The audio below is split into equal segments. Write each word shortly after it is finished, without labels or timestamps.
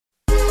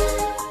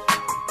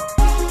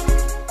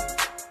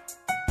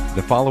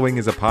The following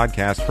is a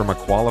podcast from a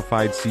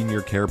qualified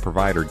senior care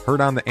provider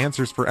heard on the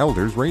Answers for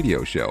Elders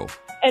radio show.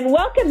 And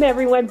welcome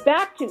everyone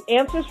back to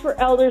Answers for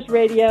Elders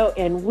Radio.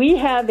 And we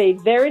have a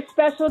very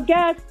special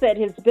guest that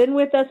has been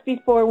with us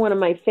before, one of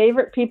my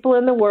favorite people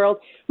in the world,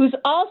 who's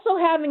also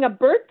having a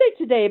birthday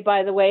today,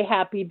 by the way.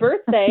 Happy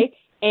birthday,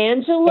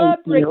 Angela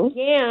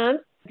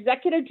Brigance,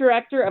 Executive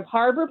Director of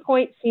Harbor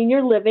Point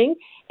Senior Living.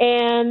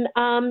 And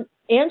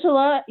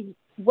Angela,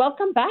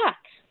 welcome back.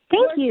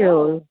 Thank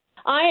you.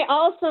 I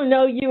also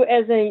know you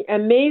as an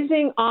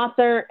amazing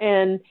author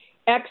and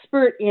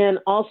expert in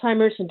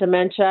Alzheimer's and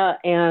dementia,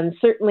 and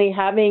certainly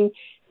having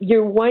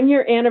your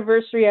 1-year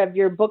anniversary of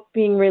your book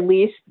being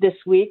released this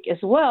week as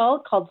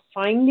well, called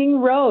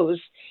Finding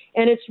Rose.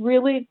 And it's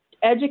really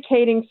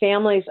educating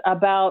families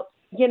about,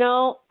 you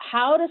know,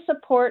 how to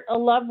support a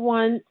loved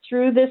one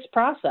through this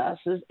process.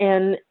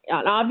 And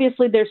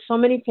obviously there's so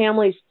many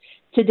families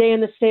today in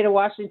the state of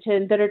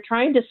Washington that are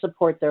trying to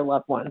support their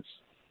loved ones.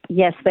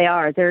 Yes, they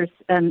are. There's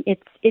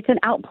it's an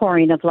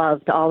outpouring of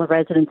love to all the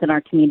residents in our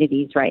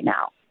communities right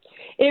now.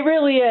 It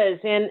really is.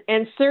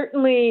 And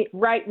certainly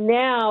right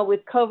now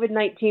with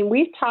COVID-19,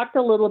 we've talked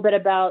a little bit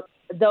about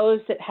those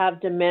that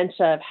have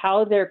dementia, of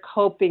how they're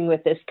coping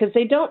with this, because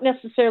they don't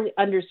necessarily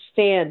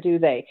understand, do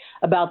they,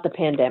 about the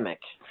pandemic?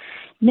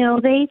 No,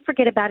 they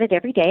forget about it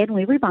every day, and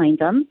we remind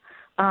them.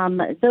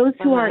 Those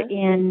who are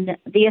in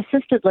the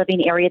assisted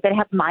living area that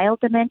have mild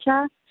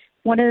dementia,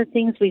 one of the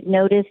things we've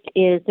noticed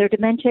is their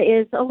dementia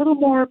is a little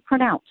more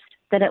pronounced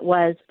than it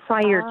was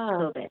prior to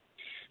COVID,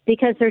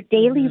 because their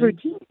daily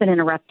routine's been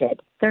interrupted.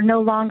 They're no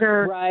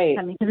longer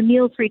coming to the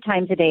meals 3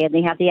 times a day, and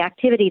they have the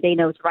activity they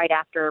know is right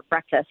after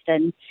breakfast.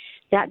 And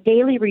that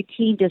daily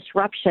routine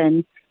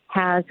disruption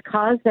has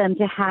caused them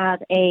to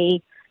have a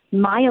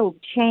mild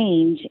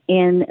change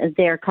in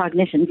their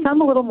cognition, some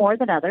a little more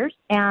than others.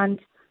 And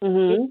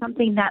it's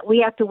something that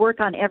we have to work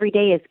on every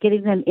day, is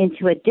getting them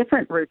into a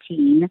different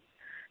routine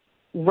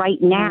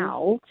right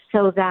now,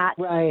 so that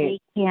they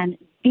can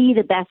be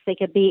the best they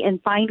can be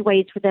and find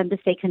ways for them to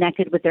stay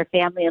connected with their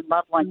family and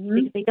loved ones,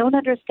 because they don't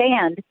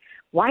understand,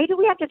 why do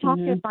we have to talk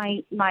to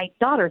my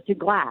daughter through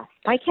glass?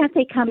 Why can't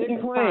they come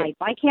inside?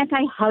 Why can't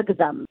I hug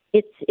them?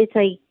 It's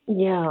a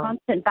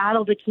constant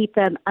battle to keep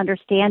them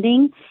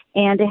understanding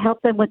and to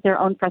help them with their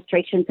own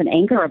frustrations and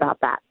anger about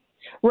that.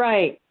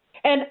 Right.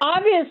 And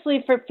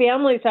obviously for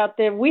families out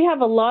there, we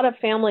have a lot of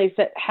families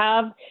that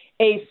have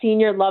a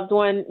senior loved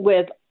one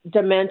with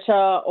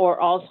dementia or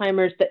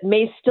Alzheimer's that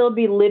may still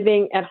be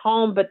living at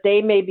home, but they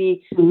may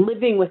be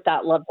living with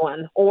that loved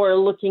one or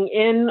looking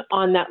in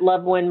on that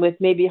loved one with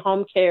maybe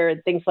home care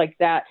and things like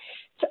that.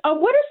 So,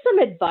 what are some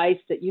advice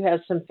that you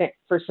have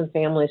for some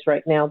families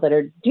right now that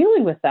are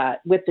dealing with that,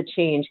 with the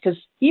change? Because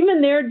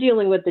even they're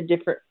dealing with a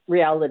different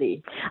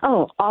reality.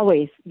 Oh,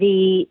 always.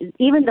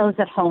 Even those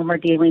at home are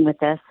dealing with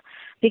this,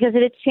 because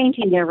it's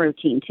changing their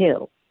routine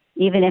too.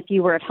 Even if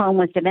you were at home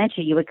with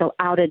dementia, you would go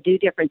out and do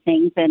different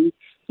things, and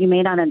you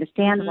may not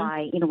understand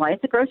why. Why does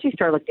the grocery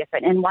store look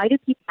different, and why do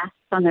people have masks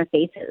on their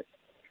faces?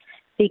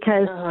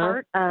 Because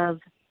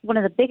one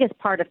of the biggest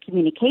part of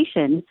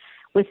communication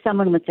with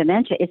someone with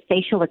dementia is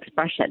facial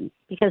expression.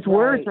 Because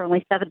words are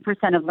only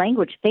 7% of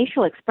language.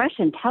 Facial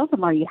expression tells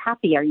them, are you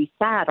happy? Are you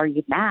sad? Are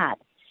you mad?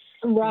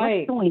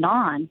 What's going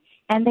on?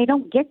 And they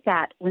don't get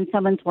that when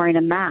someone's wearing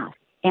a mask.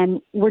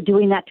 And we're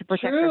doing that to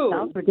protect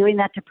ourselves. We're doing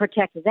that to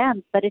protect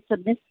them. But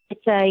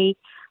it's a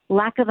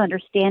lack of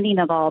understanding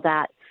of all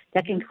that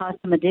can cause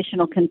some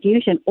additional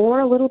confusion or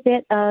a little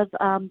bit of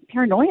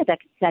paranoia that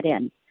can set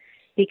in.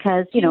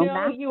 Because,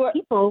 masked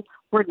people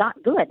were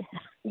not good.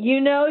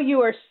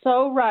 You are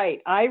so right.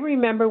 I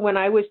remember when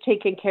I was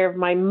taking care of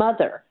my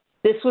mother.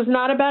 This was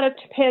not about a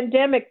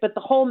pandemic, but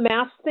the whole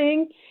mask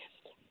thing.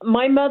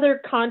 My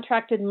mother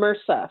contracted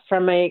MRSA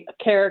from a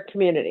care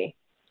community.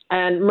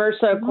 And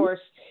MRSA, of course,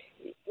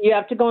 you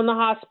have to go in the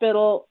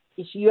hospital.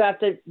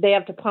 They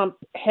have to pump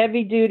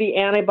heavy duty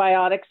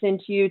antibiotics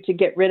into you to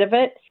get rid of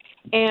it.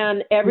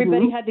 And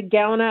everybody had to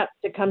gown up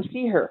to come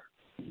see her.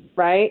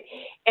 Right.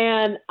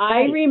 And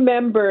I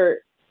remember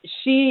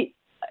she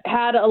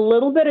had a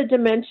little bit of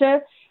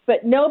dementia,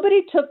 but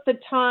nobody took the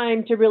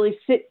time to really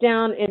sit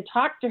down and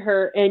talk to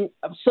her. And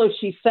so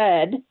she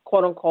said,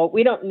 quote unquote,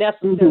 we don't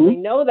necessarily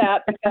know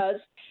that because,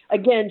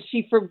 again,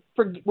 she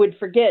would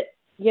forget,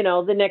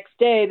 the next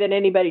day that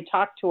anybody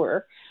talked to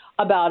her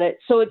about it.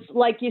 So it's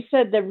like you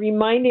said, the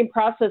reminding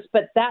process,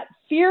 but that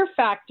fear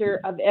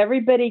factor of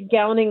everybody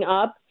gowning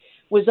up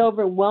was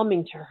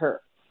overwhelming to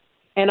her.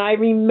 And I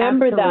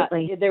remember that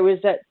there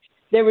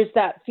was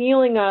that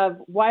feeling of,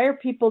 why are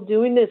people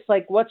doing this?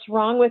 Like, what's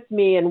wrong with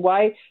me? And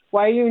why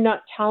are you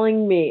not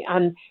telling me?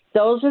 And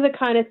those are the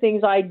kind of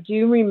things I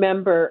do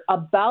remember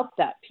about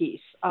that piece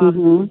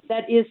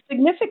that is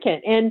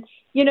significant. And,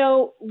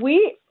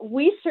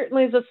 we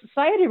certainly as a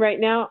society right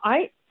now,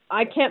 I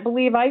can't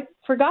believe I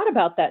forgot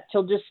about that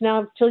till just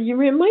now, till you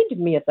reminded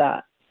me of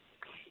that.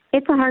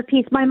 It's a hard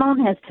piece. My mom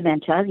has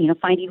dementia.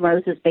 Finding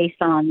Rose is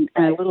based on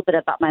a little bit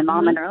about my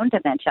mom and her own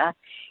dementia.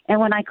 And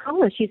when I call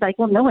her, she's like,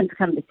 well, no one's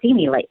come to see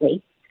me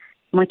lately.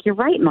 I'm like, you're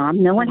right,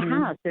 Mom. No one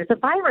has. There's a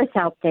virus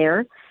out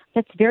there,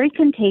 that's very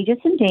contagious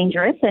and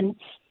dangerous, and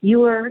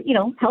you are,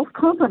 health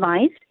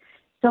compromised.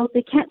 So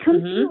they can't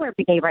come to you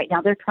every day right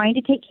now. They're trying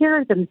to take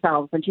care of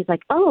themselves. And she's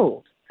like,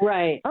 oh,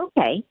 right.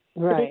 Okay.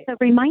 Right. But it's a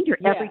reminder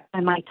every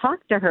time I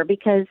talk to her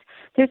because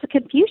there's a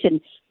confusion.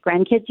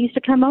 Grandkids used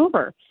to come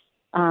over.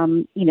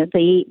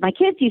 My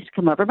kids used to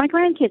come over. My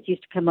grandkids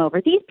used to come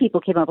over. These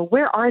people came over.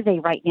 Where are they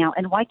right now?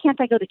 And why can't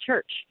I go to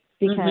church?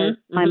 Because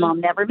my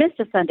mom never missed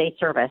a Sunday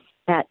service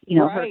at,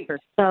 her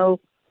church. So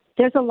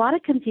there's a lot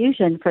of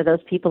confusion for those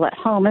people at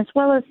home as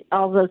well as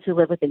all those who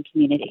live within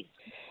communities.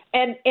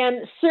 And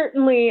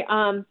certainly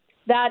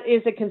that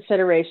is a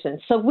consideration.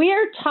 So we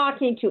are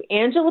talking to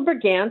Angela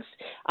Brigance.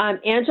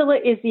 Angela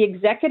is the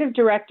Executive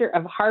Director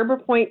of Harbor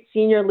Point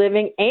Senior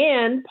Living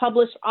and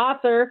published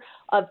author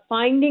of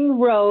Finding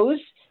Rose,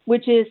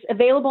 which is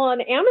available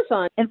on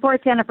Amazon. And for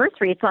its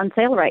anniversary, it's on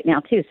sale right now,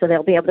 too, so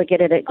they'll be able to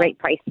get it at great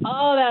price.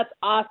 Oh, that's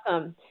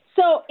awesome.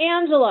 So,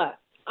 Angela,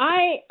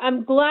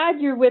 I'm glad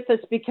you're with us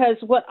because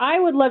what I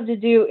would love to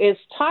do is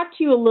talk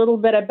to you a little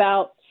bit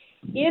about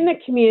in the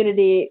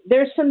community,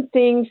 there's some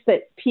things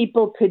that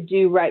people could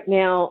do right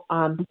now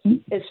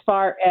as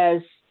far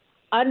as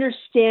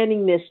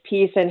understanding this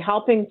piece and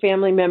helping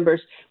family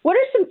members. What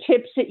are some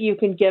tips that you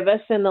can give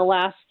us in the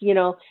last,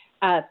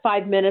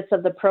 5 minutes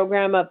of the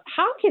program of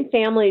how can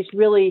families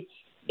really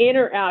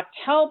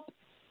help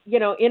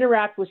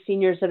with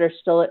seniors that are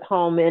still at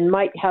home and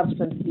might have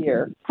some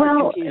fear?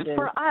 Well,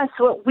 for us,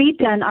 what we've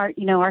done, our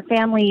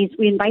families,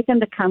 we invite them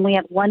to come. We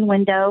have one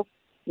window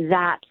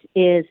that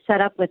is set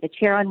up with a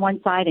chair on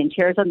one side and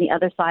chairs on the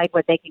other side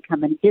where they can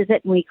come and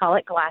visit, and we call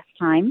it glass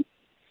time.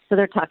 So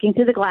they're talking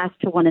through the glass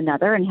to one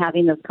another and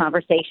having those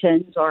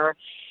conversations or,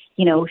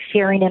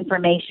 sharing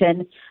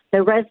information.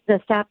 The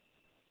staff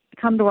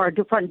come to our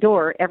front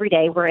door every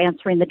day. We're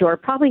answering the door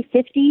probably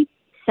 50,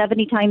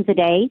 70 times a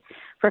day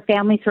for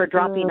families who are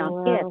dropping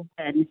off gifts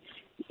and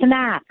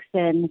snacks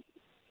and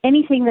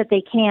anything that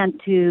they can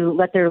to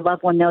let their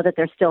loved one know that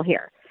they're still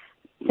here,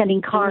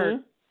 sending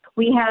cards.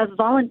 We have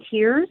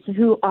volunteers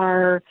who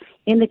are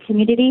in the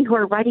community who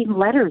are writing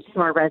letters to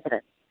our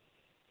residents.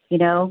 I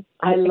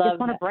just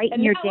want to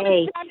brighten your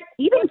day,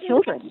 even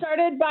children.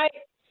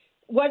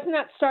 Wasn't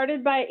that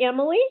started by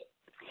Emily?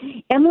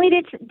 Emily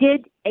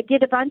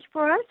did a bunch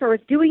for us, or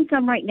is doing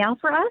some right now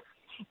for us.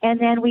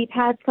 And then we've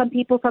had some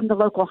people from the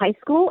local high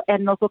school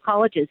and local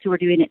colleges who are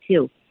doing it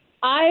too.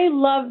 I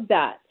love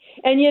that.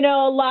 And,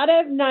 a lot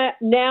of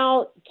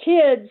now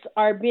kids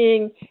are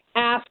being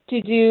asked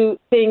to do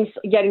things,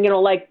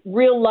 like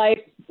real life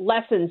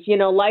lessons,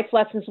 life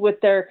lessons with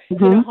their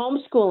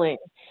homeschooling.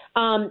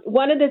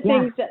 One of the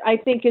things that I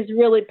think is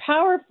really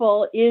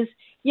powerful is,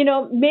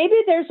 maybe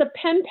there's a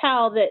pen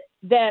pal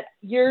that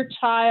your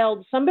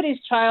child,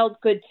 somebody's child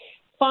could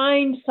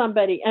find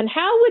somebody. And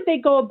how would they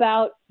go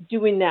about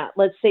doing that?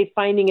 Let's say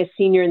finding a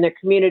senior in their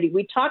community.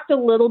 We talked a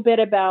little bit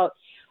about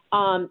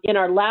in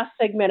our last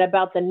segment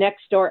about the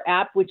Nextdoor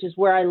app, which is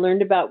where I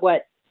learned about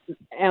what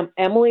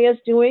Emily is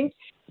doing.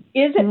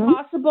 Is it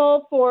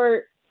possible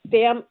for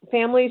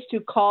families to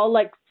call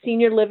like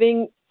senior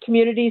living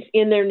communities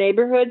in their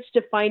neighborhoods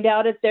to find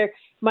out if there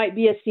might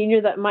be a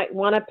senior that might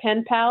want a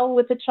pen pal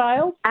with a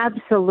child?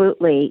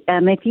 Absolutely.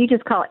 If you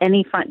just call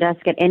any front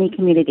desk at any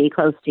community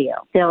close to you,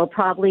 they'll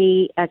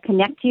probably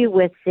connect you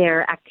with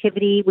their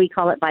activity. We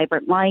call it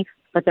Vibrant Life,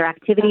 but their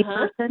activity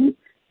person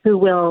who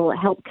will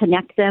help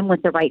connect them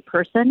with the right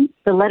person.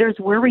 The letters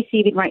we're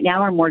receiving right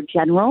now are more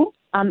general.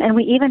 And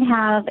we even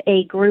have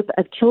a group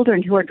of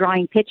children who are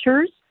drawing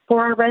pictures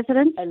for our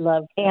residents. I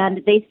love that.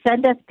 And they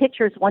send us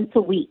pictures once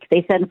a week.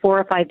 They send 4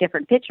 or 5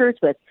 different pictures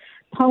with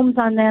poems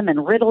on them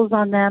and riddles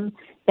on them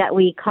that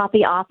we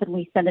copy off and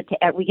we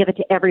give it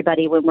to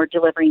everybody when we're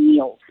delivering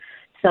meals.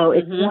 So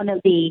it's one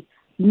of the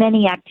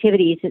many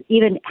activities.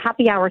 Even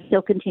happy hour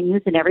still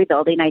continues in every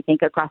building, I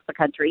think, across the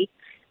country.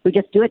 We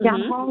just do it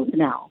down halls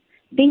now.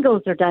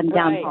 Bingos are done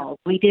down halls.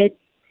 We did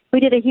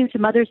a huge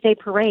Mother's Day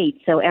parade,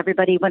 so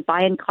everybody went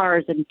by in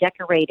cars and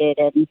decorated,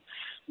 and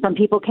some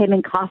people came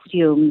in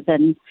costumes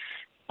and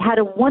had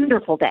a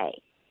wonderful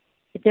day.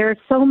 There are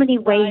so many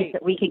ways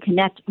that we can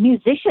connect.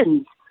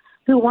 Musicians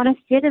who want to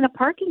sit in a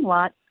parking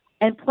lot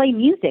and play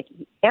music.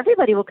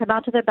 Everybody will come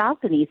out to their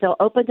balconies. They'll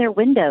open their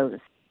windows.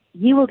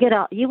 You will get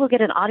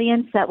an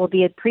audience that will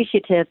be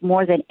appreciative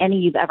more than any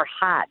you've ever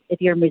had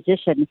if you're a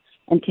musician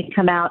and can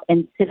come out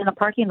and sit in a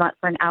parking lot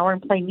for an hour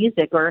and play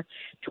music or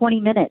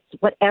 20 minutes,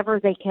 whatever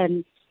they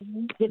can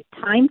give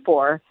time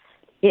for.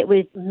 It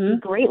was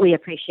greatly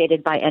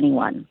appreciated by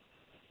anyone.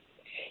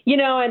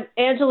 And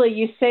Angela,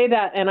 you say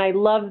that, and I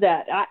love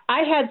that. I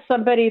had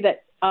somebody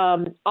that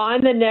on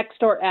the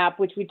Nextdoor app,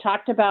 which we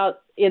talked about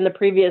in the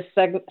previous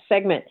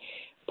segment,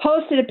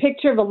 posted a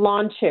picture of a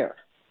lawn chair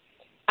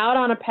out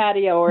on a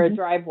patio or a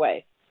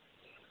driveway.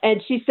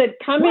 And she said,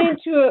 come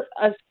into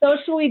a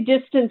socially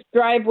distanced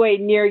driveway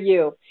near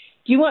you.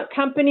 Do you want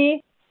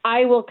company?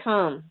 I will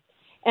come.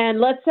 And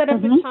let's set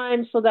up a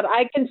time so that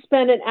I can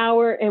spend an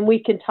hour and we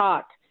can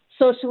talk,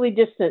 socially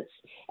distanced.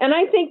 And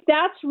I think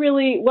that's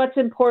really what's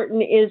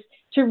important is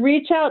to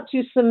reach out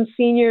to some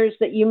seniors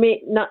that you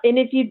may not, and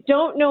if you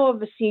don't know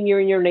of a senior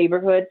in your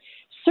neighborhood,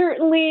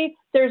 certainly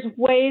there's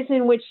ways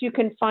in which you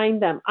can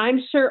find them.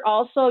 I'm sure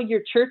also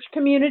your church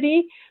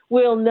community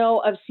will know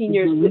of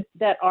seniors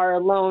that are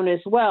alone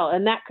as well,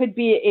 and that could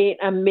be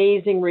an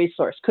amazing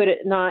resource, could it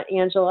not,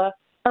 Angela?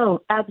 Oh,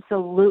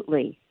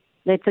 absolutely.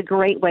 It's a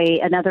great way,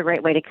 another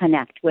great way to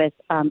connect with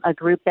a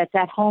group that's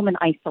at home and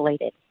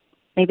isolated.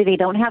 Maybe they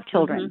don't have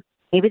children.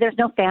 Maybe there's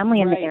no family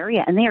in the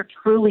area, and they are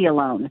truly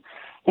alone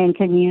and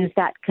can use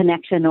that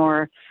connection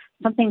or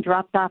something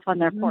dropped off on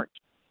their porch,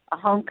 a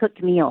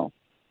home-cooked meal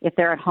if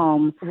they're at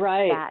home,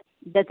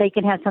 that they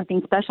can have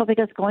something special,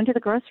 because going to the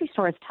grocery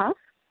store is tough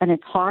and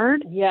it's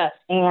hard. Yes.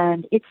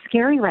 And it's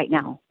scary right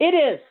now. It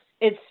is.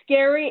 It's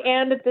scary,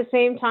 and at the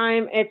same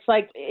time, it's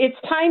like it's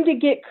time to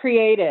get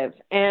creative.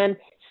 And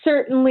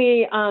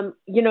certainly,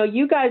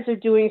 you guys are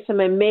doing some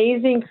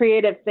amazing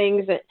creative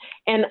things,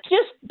 and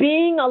just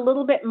being a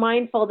little bit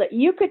mindful that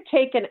you could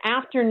take an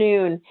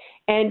afternoon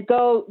and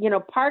go,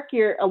 park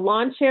a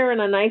lawn chair on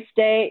a nice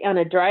day on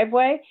a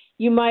driveway.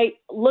 You might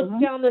look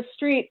down the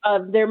street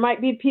there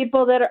might be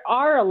people that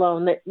are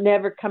alone that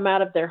never come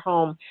out of their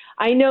home.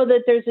 I know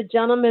that there's a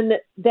gentleman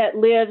that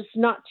lives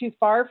not too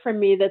far from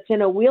me that's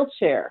in a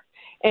wheelchair.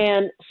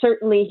 And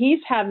certainly he's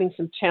having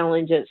some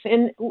challenges.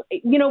 And,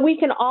 we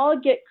can all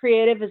get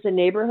creative as a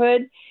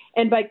neighborhood.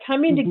 And by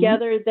coming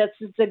together, that's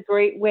a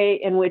great way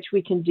in which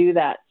we can do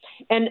that.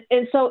 And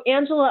so,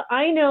 Angela,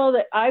 I know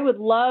that I would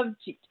love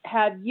to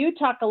have you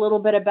talk a little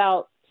bit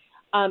about,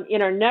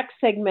 in our next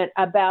segment,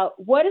 about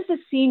what is the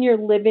senior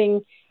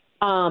living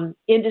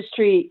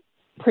industry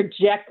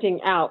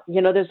projecting out.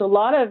 There's a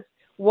lot of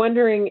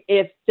wondering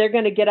if they're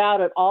going to get out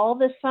at all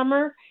this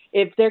summer,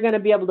 if they're going to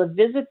be able to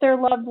visit their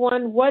loved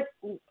one. What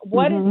is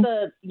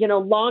the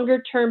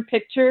longer term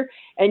picture?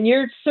 And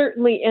you're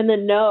certainly in the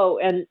know.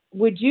 And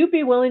would you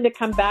be willing to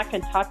come back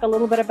and talk a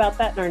little bit about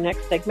that in our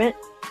next segment?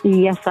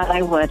 Yes,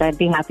 I would. I'd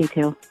be happy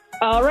to.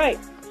 All right.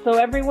 So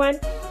everyone,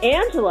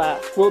 Angela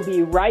will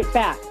be right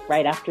back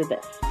right after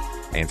this.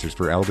 Answers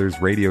for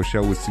Elders radio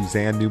show with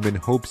Suzanne Newman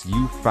hopes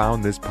you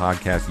found this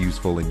podcast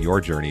useful in your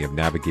journey of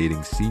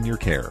navigating senior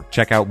care.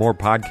 Check out more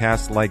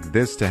podcasts like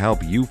this to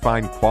help you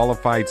find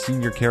qualified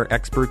senior care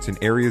experts in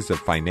areas of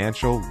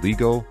financial,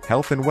 legal,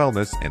 health and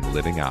wellness, and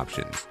living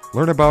options.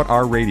 Learn about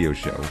our radio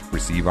show,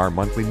 receive our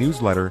monthly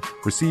newsletter,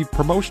 receive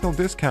promotional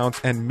discounts,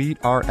 and meet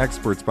our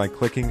experts by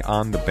clicking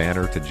on the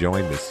banner to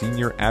join the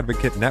Senior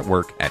Advocate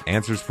Network at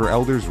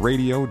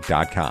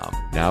AnswersForEldersRadio.com.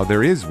 Now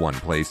there is one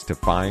place to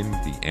find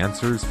the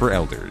Answers for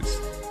Elders.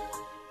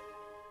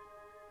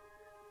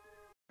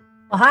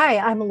 Hi,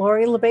 I'm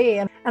Lori LeBay,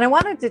 and I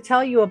wanted to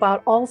tell you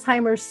about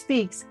Alzheimer's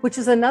Speaks, which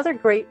is another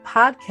great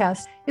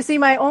podcast. You see,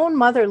 my own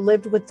mother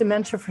lived with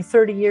dementia for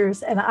 30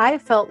 years, and I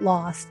felt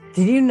lost.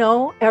 Did you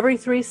know every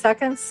 3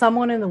 seconds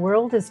someone in the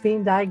world is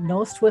being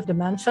diagnosed with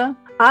dementia?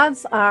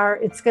 Odds are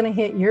it's going to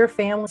hit your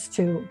families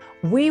too.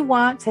 We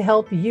want to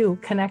help you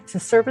connect to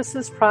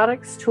services,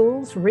 products,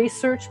 tools,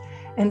 research,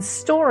 and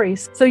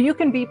stories so you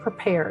can be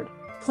prepared.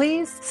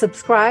 Please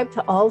subscribe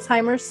to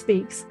Alzheimer's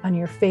Speaks on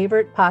your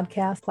favorite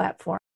podcast platform.